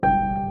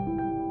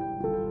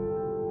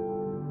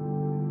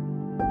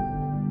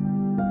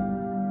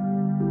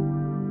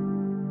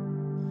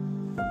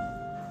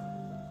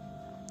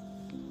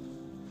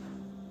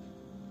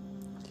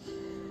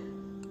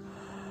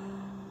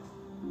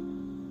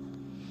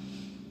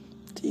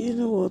Do you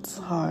know what's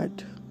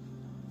hard?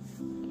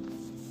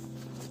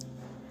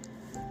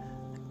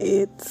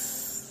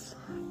 It's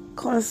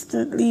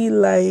constantly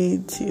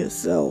lying to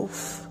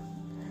yourself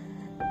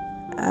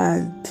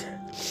and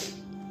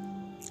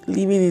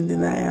living in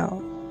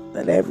denial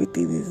that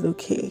everything is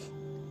okay,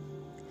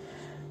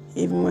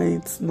 even when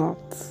it's not.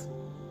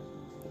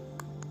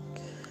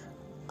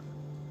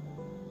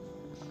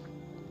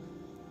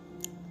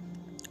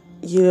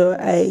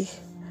 I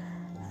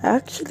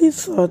actually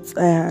thought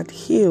I had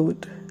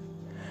healed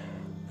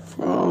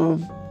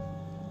from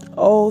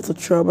all the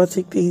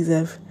traumatic things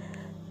I've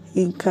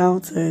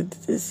encountered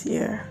this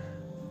year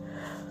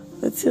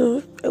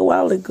until a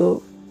while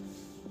ago,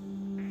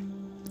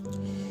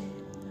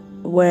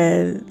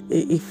 when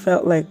it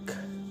felt like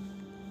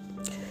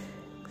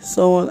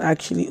someone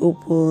actually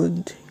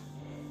opened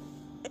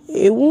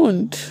a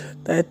wound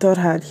that I thought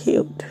had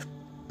healed.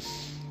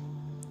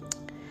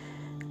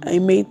 It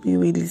made me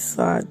really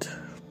sad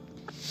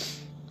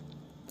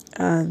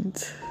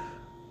and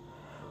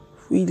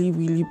really,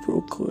 really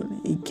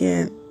broken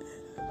again.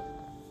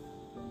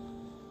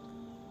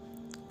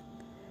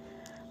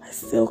 I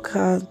still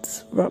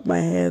can't wrap my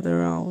head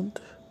around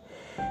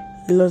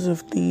a lot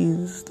of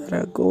things that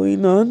are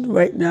going on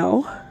right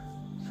now.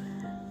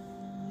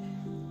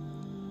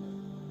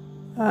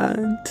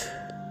 And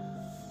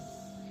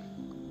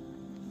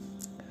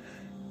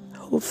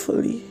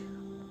hopefully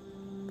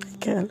I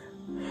can.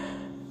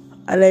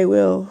 And I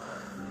will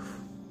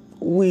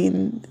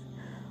win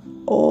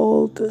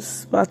all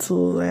this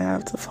battles I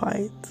have to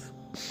fight.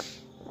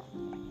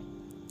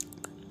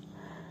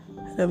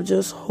 And I'm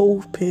just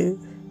hoping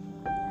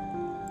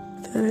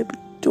that I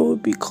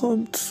don't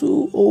become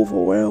too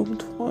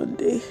overwhelmed one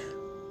day.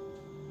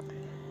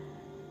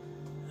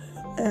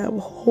 I am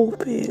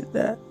hoping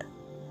that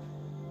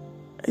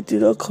I do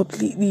not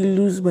completely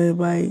lose my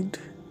mind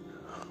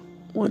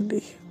one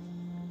day.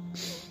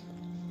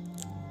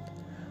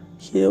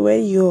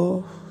 When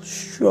you're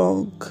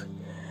strong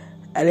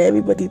and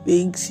everybody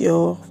thinks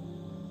you're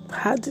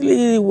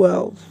handling it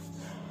well,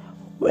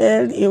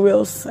 when in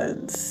real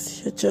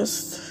sense you're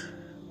just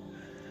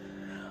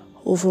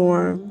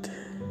overwhelmed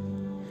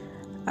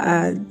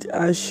and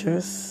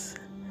anxious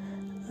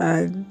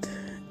and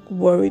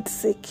worried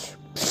sick.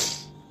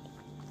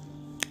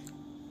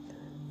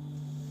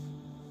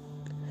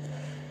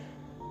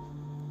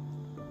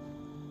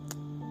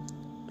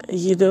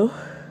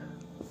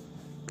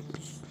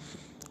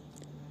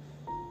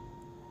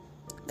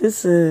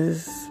 This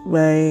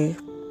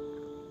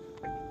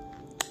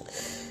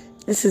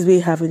is me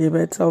having a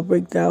mental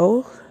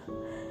breakdown.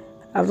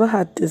 I've not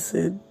had this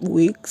in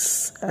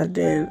weeks, and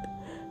then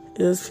it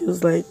just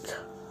feels like,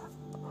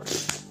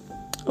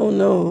 oh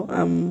no,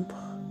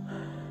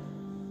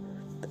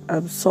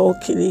 I'm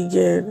sulking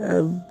again,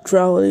 I'm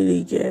drowning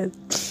again.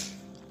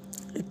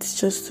 It's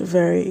just a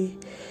very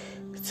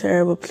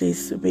terrible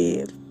place to be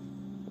in.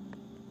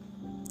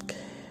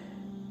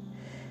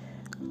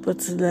 But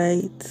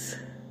tonight,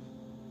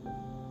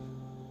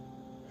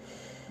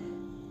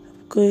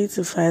 I'm going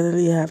to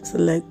finally have to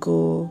let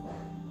go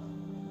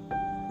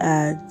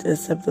and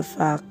accept the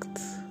fact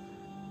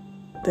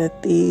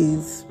that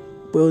things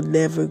will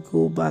never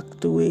go back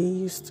the way it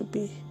used to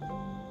be.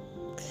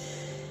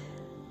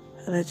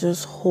 And I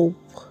just hope,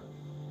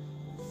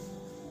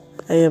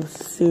 I am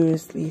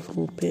seriously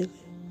hoping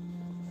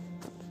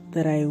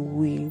that I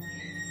win.